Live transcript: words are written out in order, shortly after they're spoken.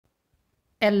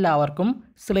എല്ലാവർക്കും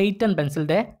slate and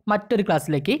പെൻസിലിൻ്റെ മറ്റൊരു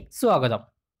ക്ലാസ്സിലേക്ക് സ്വാഗതം.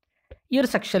 ഈ ഒരു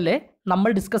സെക്ഷനിൽ നമ്മൾ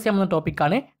ഡിസ്കസ് ചെയ്യാൻ പോകുന്ന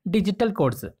ടോപ്പിക്കാണ് ഡിജിറ്റൽ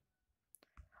കോഡ്സ്.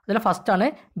 അതിൽ ഫസ്റ്റാണ്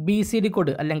BCD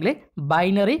കോഡ് അല്ലെങ്കിൽ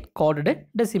binary coded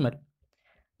decimal.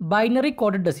 Binary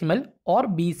coded decimal or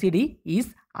BCD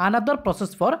is another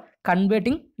process four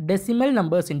converting decimal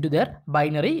numbers in to their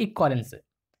binary equivalence.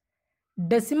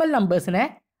 Decimal നമ്പേഴ്സിനെ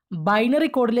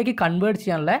binary കോഡിലേക്ക് കൺവേർട്ട്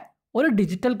ചെയ്യാനുള്ള ഒരു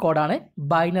ഡിജിറ്റൽ കോഡാണ്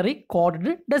ബൈനറി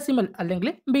കോഡഡ് ഡെസിമൽ അല്ലെങ്കിൽ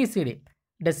BCD.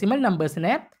 Decimal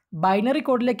നമ്പേഴ്സിനെ binary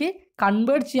കോഡിലേക്ക്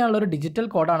convert ചെയ്യാനുള്ള ഒരു digital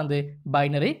കോഡാണിത്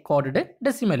binary coded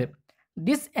decimal.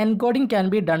 This encoding can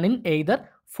be done in either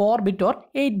 4 bit or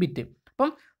 8 bit.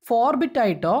 അപ്പം 4 bit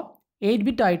ആയിട്ടോ 8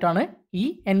 ബിറ്റ് ആയിട്ടാണ് ഈ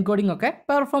എൻകോഡിംഗ് ഒക്കെ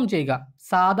പെർഫോം ചെയ്യുക.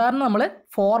 സാധാരണ നമ്മൾ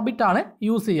 4 ബിറ്റ് ആണ്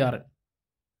യൂസ് ചെയ്യാറ്.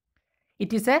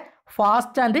 It is A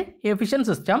fast and efficient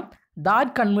system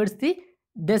that converts the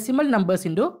decimal numbers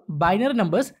into binary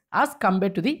numbers as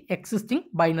compared to the existing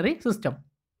binary system.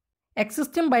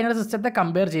 Existing binary സിസ്റ്റത്തെ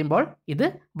കമ്പയർ ചെയ്യുമ്പോൾ ഇത്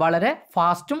വളരെ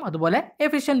ഫാസ്റ്റും അതുപോലെ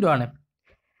എഫിഷ്യൻറ്റുമാണ്.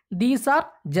 These are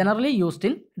generally used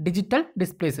in digital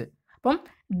displace. അപ്പം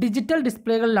digital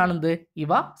ഡിസ്പ്ലേകളിലാണിത്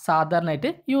ഇവ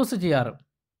സാധാരണയായിട്ട് use ചെയ്യാറ്.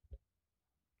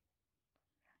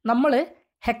 നമ്മൾ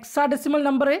ഹെക്സാഡെസിമൽ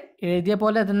നമ്പർ എഴുതിയ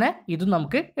പോലെ തന്നെ ഇതും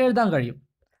നമുക്ക് എഴുതാൻ കഴിയും.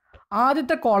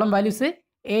 ആദ്യത്തെ കോളം വാല്യൂസ്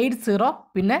 80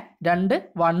 പിന്നെ 2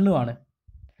 1 ആണ്.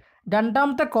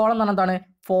 രണ്ടാമത്തെ കോളം എന്ന് പറഞ്ഞാൽ എന്താണ്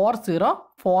 40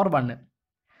 41.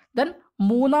 ദെൻ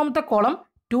മൂന്നാമത്തെ കോളം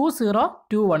 20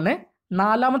 21.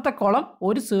 നാലാമത്തെ കോളം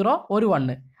 10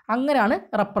 1. അങ്ങനെയാണ്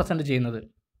റെപ്രസെൻറ്റ് ചെയ്യുന്നത്.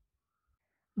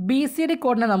 BCD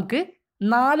കോഡിനെ നമുക്ക്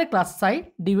 4 ക്ലാസ്സായി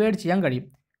ഡിവൈഡ് ചെയ്യാൻ കഴിയും.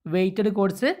 Weighted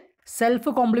codes,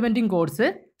 self കോംപ്ലിമെൻറ്റിംഗ് codes,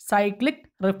 cyclic,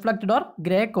 reflected or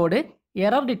grey code,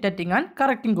 error detecting and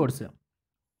correcting codes.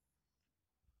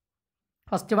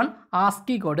 First one,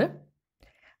 ASCII code.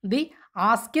 The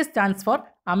ASCII stands for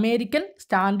American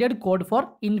Standard Code for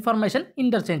Information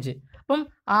Interchange. അപ്പം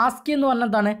ASCII എന്ന് പറഞ്ഞാൽ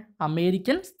എന്താണ്?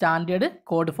 American standard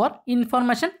code for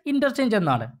information interchange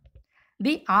എന്നാണ്.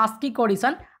 The ASCII code is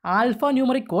an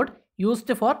alphanumeric code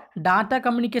used for data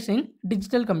communication in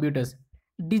digital computers.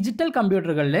 Digital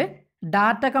കമ്പ്യൂട്ടറുകളിൽ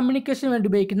data കമ്മ്യൂണിക്കേഷന് വേണ്ടി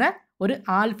ഉപയോഗിക്കുന്ന ഒരു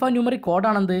alpha numeric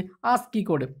കോഡാണെന്ത് ASCII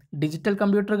code. Digital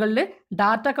കമ്പ്യൂട്ടറുകളിൽ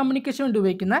data കമ്മ്യൂണിക്കേഷന് വേണ്ടി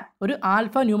ഉപയോഗിക്കുന്ന ഒരു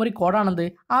alpha numeric കോഡാണെന്ത്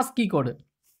ASCII code.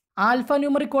 Alpha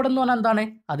numeric code എന്ന് പറഞ്ഞാൽ എന്താണ്?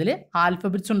 അതിൽ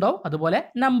ആൽഫബറ്റ്സ് ഉണ്ടാവും, അതുപോലെ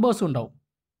നമ്പേഴ്സും ഉണ്ടാവും.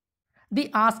 The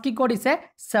ASCII code is A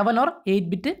 7 or 8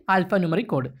 bit alpha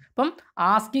numeric code. അപ്പം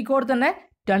ASCII കോഡ് തന്നെ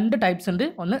 2 ടൈപ്സ് ഉണ്ട്.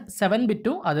 ഒന്ന് 7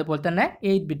 ബിറ്റും അതുപോലെ തന്നെ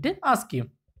 8 bit ASCIIയും.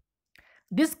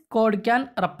 This code can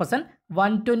represent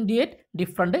 128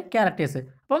 different characters.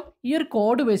 അപ്പം ഈ ഒരു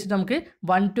കോഡ് ഉപയോഗിച്ചിട്ട് നമുക്ക്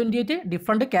 128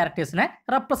 ഡിഫറെൻറ്റ് ക്യാരക്ടേഴ്സിനെ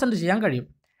റെപ്രസെൻറ്റ് ചെയ്യാൻ കഴിയും.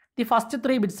 The first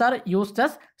 3 bits are used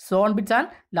as zone bits and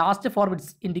last 4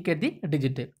 bits indicate the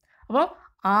digit. അപ്പോൾ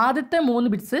ആദ്യത്തെ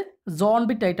 3 ബിറ്റ്സ് സോൺ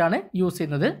ബിറ്റ് ആയിട്ടാണ് യൂസ്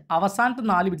ചെയ്യുന്നത്. അവസാനത്തെ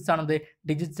 4 ബിറ്റ്സ് ആണത്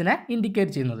ഡിജിറ്റ്സിനെ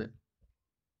ഇൻഡിക്കേറ്റ് ചെയ്യുന്നത്.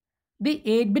 The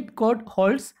 8 bit code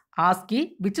holds ASCII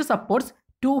which supports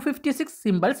 256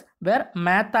 symbols where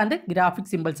math and graphic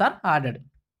symbols are added.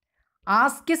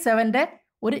 ASCII 7ൻ്റെ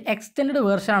ഒരു extend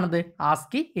version ആണത്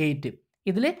ASCII 8.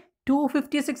 ഇതിൽ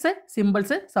 256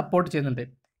 സിമ്പിൾസ് സപ്പോർട്ട് ചെയ്യുന്നുണ്ട്.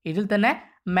 ഇതിൽ തന്നെ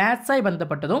മാത്സായി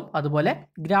ബന്ധപ്പെട്ടതും അതുപോലെ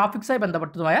ഗ്രാഫിക്സായി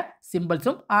ബന്ധപ്പെട്ടതുമായ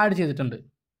സിമ്പിൾസും ആഡ് ചെയ്തിട്ടുണ്ട്.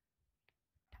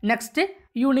 Next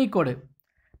Unicode.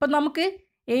 ഇപ്പം നമുക്ക്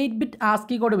 8 ബിറ്റ്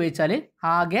ASCII കോഡ് ഉപയോഗിച്ചാൽ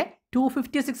ആകെ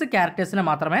 256 ക്യാരക്ടേഴ്സിനെ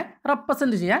മാത്രമേ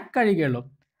റെപ്രസെൻറ്റ് ചെയ്യാൻ കഴിയുകയുള്ളൂ.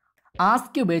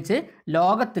 ASCII ഉപയോഗിച്ച്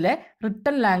ലോകത്തിലെ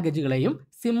റിട്ടൺ ലാംഗ്വേജുകളെയും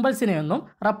സിമ്പിൾസിനെയൊന്നും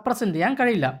റെപ്രസെൻറ്റ് ചെയ്യാൻ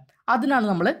കഴിയില്ല. അതിനാണ്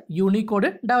നമ്മൾ യൂണിക്കോഡ്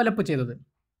ഡെവലപ്പ് ചെയ്തത്.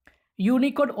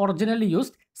 Unicode originally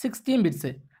used 16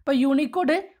 bits. അപ്പോൾ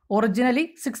യൂണിക്കോഡ് ഒറിജിനലി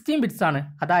 16 ബിറ്റ്സ് ആണ്.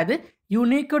 അതായത്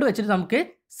യൂണിക്കോഡ് വെച്ചിട്ട് നമുക്ക്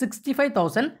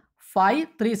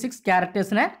 65,536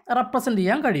 ക്യാരക്ടേഴ്സിനെ റെപ്രസെൻറ്റ്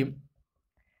ചെയ്യാൻ കഴിയും.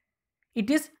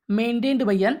 It is maintained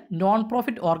by an non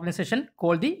profit organisation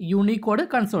called the Unicode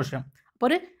consortium. അപ്പോൾ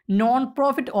ഒരു നോൺ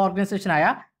പ്രോഫിറ്റ് ഓർഗനൈസേഷനായ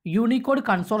യൂണിക്കോഡ്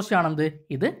കൺസോർഷ്യം ആണെന്ത്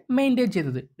ഇത് മെയിൻറ്റെയിൻ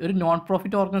ചെയ്യുന്നത്. ഒരു നോൺ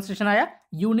പ്രോഫിറ്റ് ഓർഗനൈസേഷനായ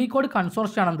യൂണിക്കോഡ്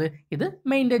കൺസോർഷ്യം ആണെന്ത് ഇത്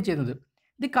മെയിൻറ്റെയിൻ ചെയ്യുന്നത്.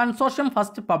 The consortium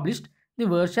first published the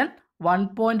version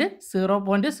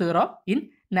 1.0.0 in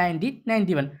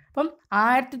 1991. അപ്പം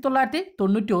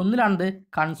 1991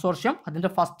 കൺസോർഷ്യം അതിൻ്റെ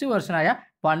ഫസ്റ്റ് വേർഷനായ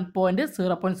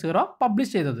 1.0.0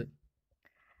 പബ്ലിഷ് ചെയ്തത്.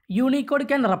 Unicode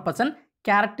can represent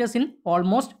characters in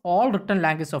almost all written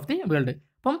language of the world.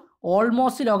 അപ്പം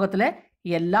almost ലോകത്തിലെ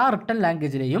എല്ലാ റിട്ടൺ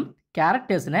ലാംഗ്വേജിലെയും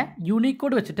ക്യാരക്ടേഴ്സിനെ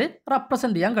യൂണിക്കോഡ് വെച്ചിട്ട്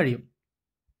റെപ്രസെൻറ്റ് ചെയ്യാൻ കഴിയും.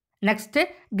 Next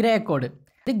grey code.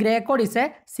 The grey code is A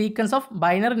sequence of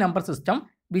binary number system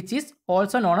which is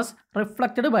also known as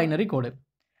reflected binary code.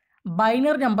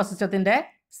 Binary number സിസ്റ്റത്തിൻ്റെ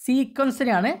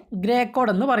സീക്വൻസിനെയാണ് grey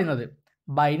code എന്ന് പറയുന്നത്.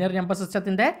 Binary number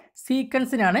സിസ്റ്റത്തിൻ്റെ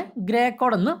സീക്വൻസിനാണ് grey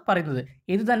code എന്ന് പറയുന്നത്.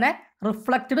 ഇത് തന്നെ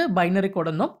റിഫ്ലക്റ്റഡ് ബൈനറി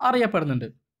കോഡ് എന്നും അറിയപ്പെടുന്നുണ്ട്.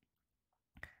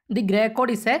 The grey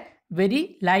code is a very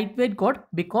lightweight code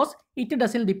because it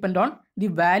doesn't depend on the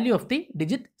value of the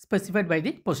digit specified by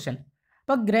the position.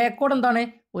 അപ്പോൾ ഗ്രേ കോഡ് എന്താണ്?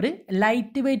 ഒരു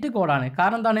ലൈറ്റ് വെയ്റ്റ് കോഡാണ്.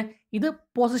 കാരണം എന്താണ്? ഇത്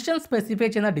പൊസിഷൻ സ്പെസിഫൈ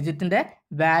ചെയ്യുന്ന ഡിജിറ്റിൻ്റെ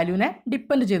വാല്യൂവിനെ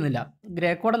ഡിപ്പെൻഡ് ചെയ്യുന്നില്ല.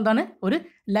 ഗ്രേ കോഡ് എന്താണ്? ഒരു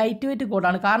ലൈറ്റ് വെയ്റ്റ്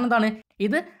കോഡാണ്. കാരണം എന്താണ്?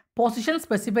 ഇത് പൊസിഷൻ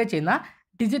സ്പെസിഫൈ ചെയ്യുന്ന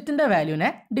ഡിജിറ്റിൻ്റെ വാല്യൂവിനെ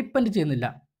ഡിപ്പെൻഡ് ചെയ്യുന്നില്ല.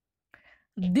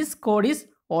 This code is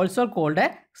also called A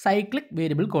cyclic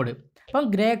variable code. അപ്പം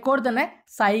ഗ്രേ കോഡ് തന്നെ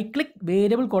സൈക്ലിക്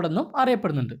വേരിയബിൾ കോഡ് എന്നും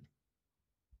അറിയപ്പെടുന്നുണ്ട്.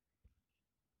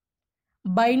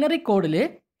 ബൈനറി കോഡിൽ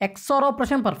എക്സോർ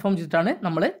ഓപ്പറേഷൻ പെർഫോം ചെയ്തിട്ടാണ്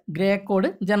നമ്മൾ ഗ്രേ കോഡ്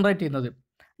ജനറേറ്റ് ചെയ്യുന്നത്.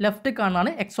 ലെഫ്റ്റ് കാണാനാണ്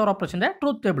എക്സോർ ഓപ്പറേഷൻ്റെ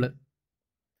ട്രൂത്ത് ടേബിൾ.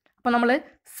 അപ്പോൾ നമ്മൾ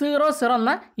 0 0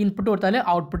 എന്ന ഇൻപുട്ട് കൊടുത്താൽ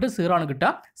ഔട്ട്പുട്ട് 0 ആണ് കിട്ടുക.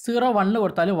 0 1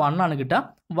 കൊടുത്താൽ 1 ആണ് കിട്ടുക.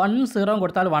 1 0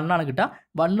 കൊടുത്താൽ 1 ആണ് കിട്ടുക.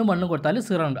 1 1 കൊടുത്താൽ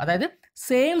 0 ആണ്. അതായത്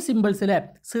സെയിം സിമ്പിൾസിലെ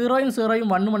 0 0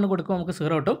 1 1 കൊടുക്കുമ്പോൾ നമുക്ക്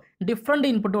 0 കിട്ടും.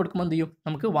 ഡിഫറൻറ്റ് ഇൻപുട്ട് കൊടുക്കുമ്പോൾ എന്ത് ചെയ്യും?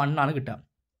 നമുക്ക് 1 ആണ് കിട്ടുക.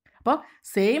 അപ്പോൾ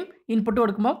സെയിം ഇൻപുട്ട്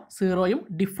കൊടുക്കുമ്പോൾ 0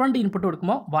 ഡിഫറൻറ്റ് ഇൻപുട്ട്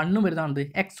കൊടുക്കുമ്പോൾ 1 വരുന്നതാണ്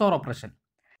എക്സോർ ഓപ്പറേഷൻ.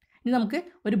 ഇനി നമുക്ക്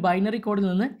ഒരു ബൈനറി കോഡിൽ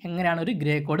നിന്ന് എങ്ങനെയാണ് ഒരു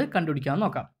ഗ്രേ കോഡ് കണ്ടുപിടിക്കാമെന്ന്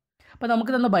നോക്കാം. അപ്പോൾ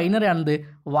നമുക്ക് തന്ന ബൈനറി ആണിത്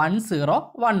 1 0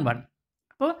 1 1.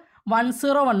 അപ്പോൾ 1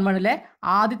 0 1 1ലെ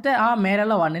ആദ്യത്തെ ആ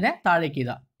മേലുള്ള 1നെ താഴേക്ക്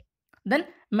ചെയ്താൽ ദെൻ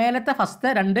മേലത്തെ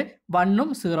ഫസ്റ്റത്തെ 2 1ഉം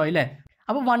 0 അല്ലേ.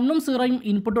 അപ്പോൾ 1ഉം 0ഉം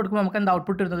ഇൻപുട്ട് കൊടുക്കുമ്പോൾ നമുക്ക് എന്താ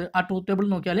ഔട്ട്പുട്ട് വരുന്നത്? ആ ട്രൂത്ത് ടേബിൾ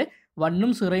നോക്കിയാൽ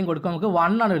 1ഉം 0ഉം കൊടുക്കുമ്പോൾ നമുക്ക്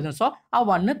 1 ആണ് വരുന്നത്. സോ ആ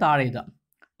 1 താഴെ ചെയ്താൽ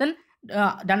ദെൻ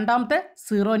രണ്ടാമത്തെ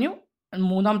 0നും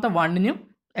മൂന്നാമത്തെ 1നും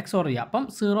എക്സോർ ചെയ്യുക. അപ്പം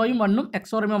 0ഉം 1ഉം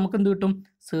എക്സോർ ചെയ്യുമ്പോൾ നമുക്ക് എന്ത് കിട്ടും?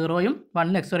 0ഉം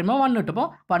 1ഉം എക്സോർ ചെയ്യുമ്പോൾ 1 കിട്ടും. അപ്പോൾ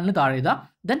 1 താഴെ ചെയ്താൽ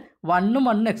ദെൻ 1ഉം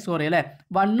 1ഉം എക്സോർ ചെയ്യുക അല്ലേ.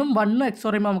 1ഉം 1ഉം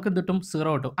എക്സോർ ചെയ്യുമ്പോൾ നമുക്ക് എന്ത് കിട്ടും?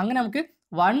 0 കിട്ടും. അങ്ങനെ നമുക്ക്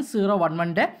 1 0 1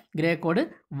 1ൻ്റെ ഗ്രേ കോഡ്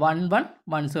 1 1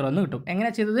 1 0 എന്ന് കിട്ടും.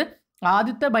 എങ്ങനെയാണ് ചെയ്തത്?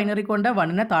 ആദ്യത്തെ ബൈനറി കോഡിൻ്റെ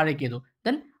 1നെ താഴേക്ക് ചെയ്തു.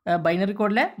 ദെൻ ബൈനറി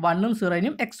കോഡിലെ 1ഉം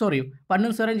 0നും എക്സോർ ചെയ്യും.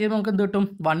 1ഉം 0നും ചെയ്യുമ്പോൾ നമുക്ക് എന്ത് കിട്ടും?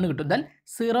 1 കിട്ടും. ദെൻ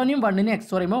 0നും 1നും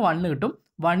എക്സോർ ചെയ്യുമ്പോൾ 1 കിട്ടും.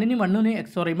 1നും 1നും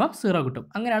എക്സോർ ചെയ്യുമ്പോൾ 0 കിട്ടും.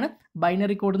 അങ്ങനെയാണ്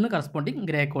ബൈനറി കോഡിൽ നിന്ന് കറസ്പോണ്ടിങ്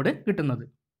ഗ്രേ കോഡ് കിട്ടുന്നത്.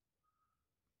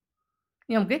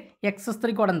 ഇനി നമുക്ക്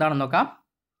XS3 കോഡ് എന്താണെന്ന് നോക്കാം.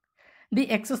 The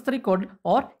XS3 code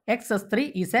or XS3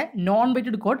 is A non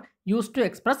weighted code use to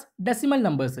express decimal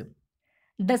numbers.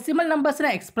 Decimal നമ്പേഴ്സിനെ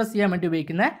express ചെയ്യാൻ വേണ്ടി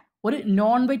ഉപയോഗിക്കുന്ന ഒരു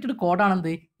നോൺ വെയ്റ്റഡ്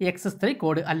കോഡാണെന്ത്? XS3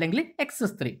 കോഡ് അല്ലെങ്കിൽ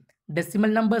XS3.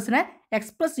 ഡെസിമൽ നമ്പേഴ്സിനെ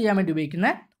എക്സ്പ്രസ് ചെയ്യാൻ വേണ്ടി ഉപയോഗിക്കുന്ന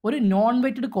ഒരു നോൺ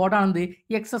വെയ്റ്റഡ് കോഡാണെന്ത്?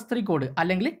 XS3 കോഡ്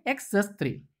അല്ലെങ്കിൽ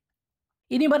XS3.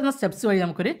 ഇനി പറയുന്ന സ്റ്റെപ്സ് വഴി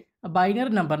നമുക്കൊരു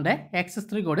ബൈനറി നമ്പറിൻ്റെ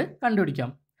XS3 കോഡ്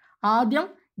കണ്ടുപിടിക്കാം. ആദ്യം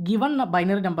ഗിവൺ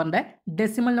ബൈനറി നമ്പറിൻ്റെ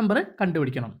ഡെസിമൽ നമ്പർ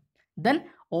കണ്ടുപിടിക്കണം. ദെൻ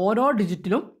ഓരോ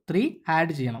ഡിജിറ്റിലും 3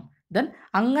 ആഡ് ചെയ്യണം. ദെൻ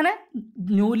അങ്ങനെ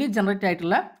ന്യൂലി ജനറേറ്റ്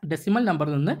ആയിട്ടുള്ള ഡെസിമൽ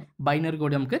നമ്പറിൽ നിന്ന് ബൈനറി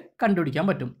കോഡ് നമുക്ക് കണ്ടുപിടിക്കാൻ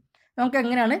പറ്റും. നമുക്ക്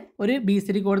എങ്ങനെയാണ് ഒരു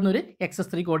BCD കോഡിൽ നിന്ന് ഒരു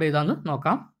XS3 കോഡ് ചെയ്താന്ന്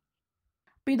നോക്കാം.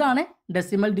 അപ്പോൾ ഇതാണ്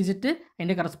ഡെസിമൽ ഡിജിറ്റ്,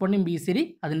 അതിൻ്റെ കറസ്പോണ്ടിങ് BCD,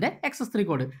 അതിൻ്റെ XS3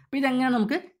 കോഡ്. അപ്പോൾ ഇതെങ്ങനെയാണ്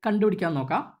നമുക്ക് കണ്ടുപിടിക്കാൻ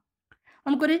നോക്കാം.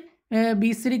 നമുക്കൊരു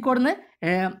BCD കോഡിൽ നിന്ന്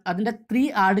അതിൻ്റെ 3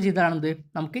 ആഡ് ചെയ്താണെന്ത്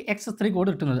നമുക്ക് XS3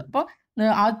 കോഡ് കിട്ടുന്നത്. അപ്പോൾ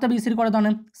ആദ്യത്തെ BCD കോഡ് ഏതാണ്?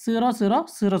 0 0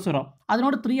 0 0.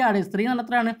 അതിനോട് 3 ആഡ് ചെയ്ത് 3 എന്ന്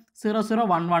എത്രയാണ്? 0 0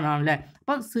 1 1 ആണല്ലേ.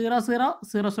 അപ്പം 0 0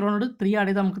 0 0നോട് 3 ആഡ്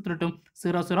ചെയ്താൽ നമുക്ക് എത്ര കിട്ടും?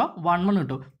 0 0 1 1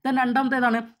 കിട്ടും. ദെൻ രണ്ടാമത്തെ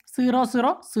ഏതാണ്? 0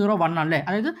 0 0 1 ആണല്ലേ.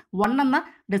 അതായത് 1 എന്ന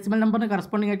ഡെസിമൽ നമ്പറിന്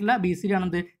കറസ്പോണ്ടിങ് ആയിട്ടുള്ള BCD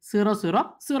ആണെന്ത്? 0 0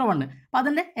 0 1. അപ്പോൾ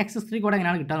അതിൻ്റെ XS3 കോഡ്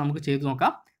എങ്ങനെയാണ് കിട്ടുക നമുക്ക് ചെയ്ത്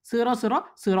നോക്കാം. 0 0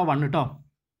 0 1 കേട്ടോ.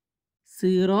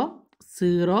 0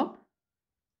 0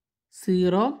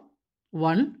 0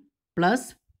 1 പ്ലസ്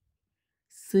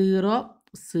 0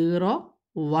 0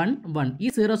 1 1. ഈ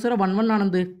 0 0 1 1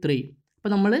 ആണെന്ത്? 3.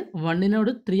 അപ്പോൾ നമ്മൾ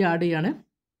 1നോട് 3 ആഡ് ചെയ്യാണ്.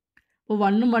 അപ്പോൾ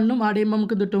 1ഉം 1ഉം ആഡ് ചെയ്യുമ്പോൾ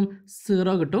നമുക്ക് കിട്ടും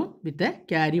 0 കിട്ടും. വിത്ത്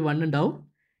ക്യാരി 1 ഉണ്ടാവും.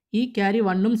 ഈ ക്യാരി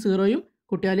 1ഉം 0യും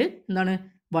കൂട്ടിയാൽ എന്താണ്?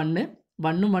 1.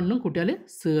 1ഉം 1ഉം കൂട്ടിയാൽ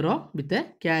 0 വിത്ത്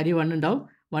ക്യാരി 1 ഉണ്ടാവും.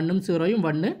 1ഉം 0യും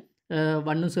 1,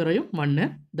 1ഉം 0യും 1,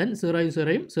 ദെൻ 0യും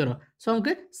 0യും 0. സോ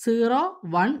നമുക്ക് 0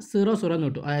 1 0 0 എന്ന്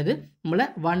കിട്ടും. അതായത് നമ്മൾ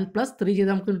 1 + 3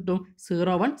 ചെയ്താൽ നമുക്ക് കിട്ടും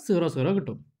 0 1 0 0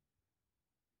 കിട്ടും.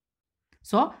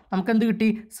 സോ നമുക്ക് എന്ത് കിട്ടി?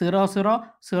 0 0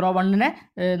 0 1നെ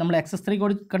നമ്മൾ XS3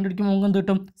 കോഡ് കണ്ടുപിടിക്കുമ്പോൾ നമുക്ക് എന്ത്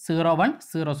കിട്ടും? 0 1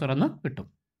 0 0 എന്ന് കിട്ടും.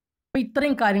 അപ്പോൾ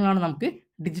ഇത്രയും കാര്യങ്ങളാണ് നമുക്ക്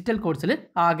ഡിജിറ്റൽ കോഡ്സിൽ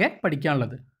ആകെ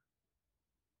പഠിക്കാനുള്ളത്.